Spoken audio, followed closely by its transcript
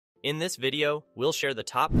In this video, we'll share the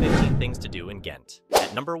top 15 things to do in Ghent.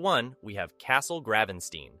 At number 1, we have Castle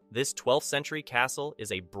Gravensteen. This 12th century castle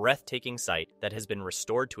is a breathtaking site that has been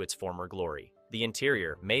restored to its former glory. The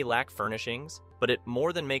interior may lack furnishings, but it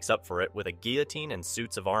more than makes up for it with a guillotine and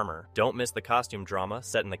suits of armor. Don't miss the costume drama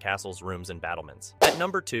set in the castle's rooms and battlements. At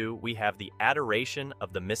number 2, we have the Adoration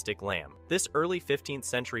of the Mystic Lamb. This early 15th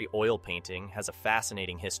century oil painting has a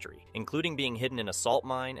fascinating history, including being hidden in a salt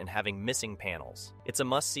mine and having missing panels. It's a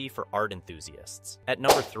must-see for art enthusiasts. At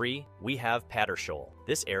number 3, we have Paterschol.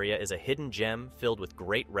 This area is a hidden gem filled with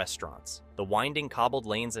great restaurants. The winding cobbled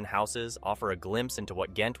lanes and houses offer a glimpse into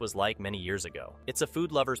what Ghent was like many years ago. It's a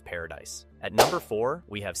food lover's paradise. At number 4,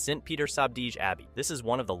 we have St. Peter-Sabdige Abbey. This is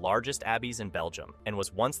one of the largest abbeys in Belgium and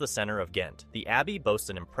was once the center of Ghent. The abbey boasts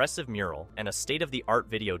an impressive mural and a state-of-the-art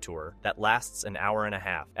video tour that lasts an hour and a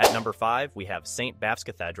half. At number 5, we have St. Baf's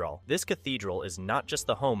Cathedral. This cathedral is not just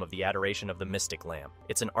the home of the Adoration of the Mystic Lamb.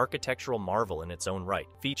 It's an architectural marvel in its own right,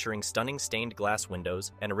 featuring stunning stained glass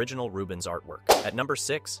windows and original Rubens artwork. At number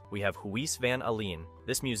 6, we have Huis van Alleen.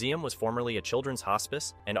 This museum was formerly a children's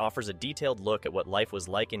hospice and offers a detailed look at what life was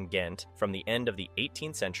like in Ghent from the end of the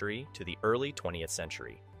 18th century to the early 20th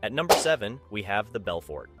century. At number 7, we have the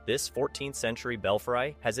Belfort. This 14th century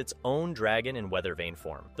belfry has its own dragon in weather vane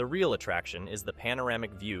form. The real attraction is the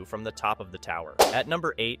panoramic view from the top of the tower. At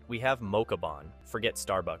number 8, we have Mokkabon. Forget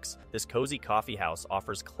Starbucks. This cozy coffee house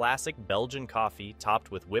offers classic Belgian coffee topped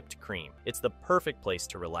with whipped cream. It's the perfect place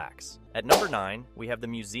to relax. At number 9, we have the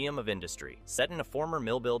Museum of Industry. Set in a former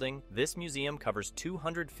mill building, this museum covers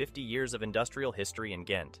 250 years of industrial history in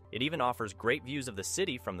Ghent. It even offers great views of the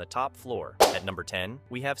city from the top floor. At number 10,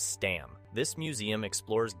 we have Stam. This museum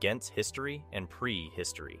explores Ghent's history and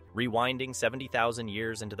pre-history, rewinding 70,000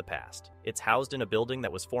 years into the past. It's housed in a building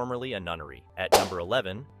that was formerly a nunnery. At number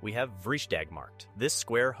 11, we have Vrijdagsmarkt. This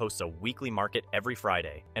square hosts a weekly market every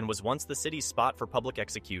Friday and was once the city's spot for public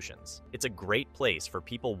executions. It's a great place for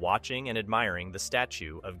people watching and admiring the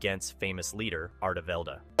statue of Ghent's famous leader,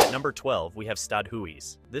 Ardevelde. At number 12, we have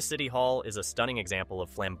Stadhuis. This city hall is a stunning example of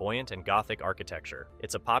flamboyant and Gothic architecture.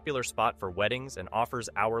 It's a popular spot for weddings and offers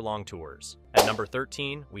hour-long tours. At number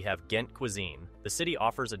 13, we have Ghent Cuisine. The city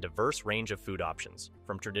offers a diverse range of food options,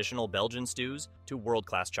 from traditional Belgian stews to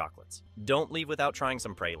world-class chocolates. Don't leave without trying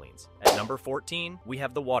some pralines. At number 14, we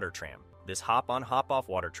have the Water Tram. This hop-on, hop-off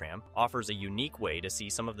water tram offers a unique way to see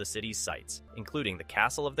some of the city's sights, including the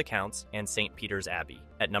Castle of the Counts and St. Peter's Abbey.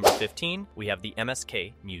 At number 15, we have the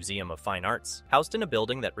MSK, Museum of Fine Arts. Housed in a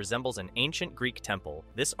building that resembles an ancient Greek temple,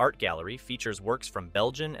 this art gallery features works from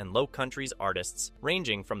Belgian and Low Countries artists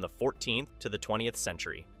ranging from the 14th to the 20th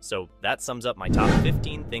century. So that sums up my top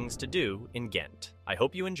 15 things to do in Ghent. I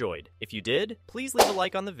hope you enjoyed. If you did, please leave a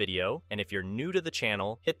like on the video, and if you're new to the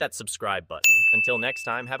channel, hit that subscribe button. Until next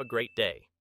time, have a great day.